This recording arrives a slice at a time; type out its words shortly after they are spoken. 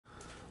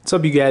What's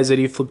up, you guys?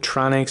 Eddie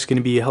Fliptroniks, going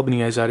to be helping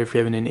you guys out if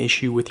you're having an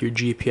issue with your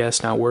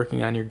GPS not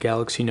working on your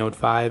Galaxy Note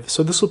 5.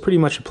 So this will pretty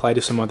much apply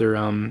to some other,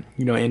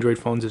 Android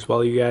phones as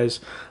well, you guys.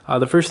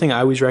 The first thing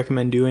I always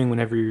recommend doing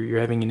whenever you're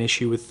having an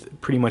issue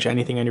with pretty much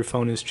anything on your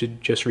phone is to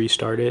just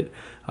restart it.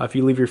 If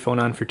you leave your phone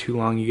on for too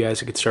long, you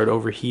guys, it could start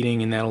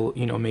overheating, and that'll,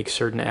 make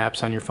certain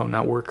apps on your phone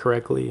not work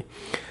correctly.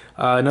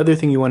 Another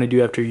thing you want to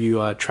do after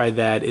you try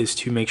that is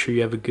to make sure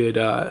you have a good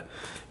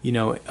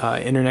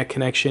internet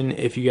connection.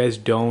 If you guys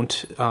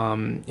don't,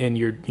 and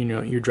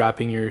you're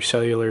dropping your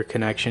cellular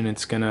connection,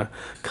 it's gonna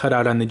cut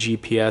out on the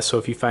GPS. So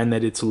if you find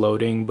that it's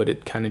loading but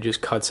it kind of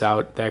just cuts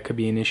out, that could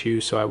be an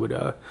issue. So I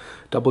would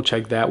double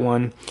check that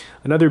one.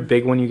 Another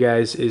big one, you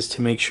guys, is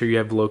to make sure you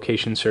have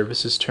location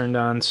services turned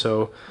on.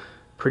 So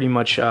pretty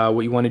much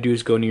what you want to do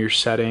is go to your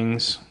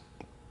settings,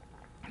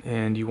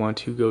 and you want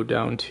to go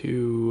down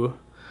to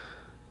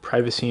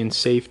privacy and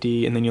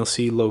safety, and then you'll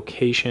see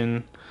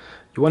location.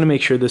 You want to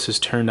make sure this is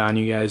turned on,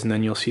 you guys, and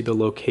then you'll see the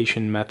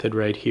location method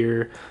right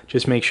here.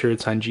 Just make sure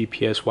it's on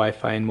GPS,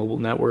 Wi-Fi, and mobile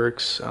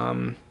networks.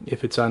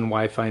 If it's on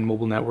Wi-Fi and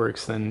mobile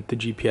networks, then the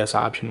GPS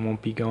option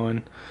won't be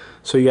going.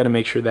 So you got to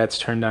make sure that's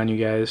turned on, you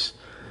guys.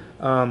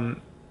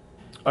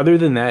 Other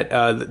than that,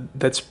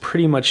 that's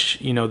pretty much,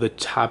 the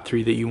top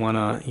three that you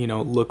want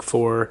to, look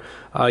for.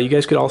 You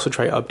guys could also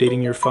try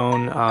updating your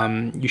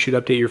phone. You should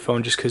update your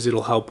phone just because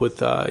it'll help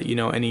with,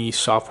 any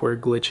software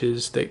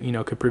glitches that,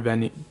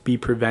 could be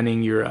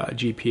preventing your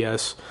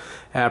GPS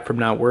app from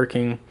not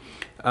working.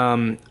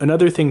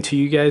 Another thing too,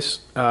 you guys,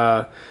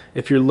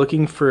 if you're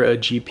looking for a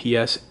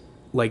GPS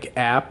like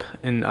app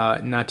and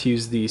not to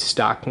use the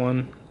stock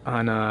one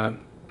on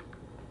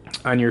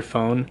your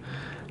phone,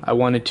 I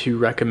wanted to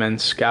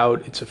recommend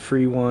Scout. It's a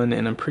free one,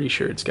 and I'm pretty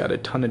sure it's got a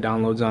ton of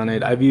downloads on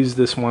it. I've used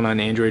this one on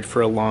Android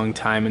for a long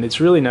time, and it's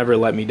really never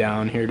let me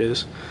down. Here it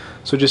is.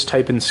 So just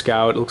type in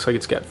Scout. It looks like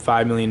it's got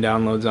 5 million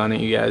downloads on it,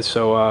 you guys.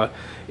 So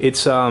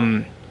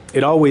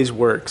it always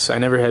works. I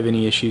never have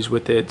any issues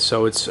with it.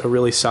 So it's a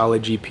really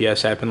solid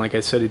GPS app, and like I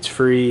said, it's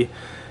free.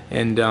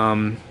 And,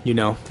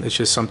 it's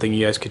just something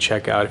you guys could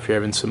check out if you're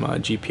having some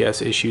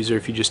GPS issues, or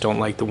if you just don't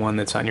like the one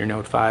that's on your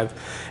Note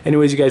 5.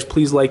 Anyways, you guys,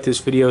 please like this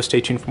video,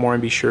 stay tuned for more,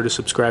 and be sure to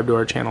subscribe to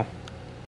our channel.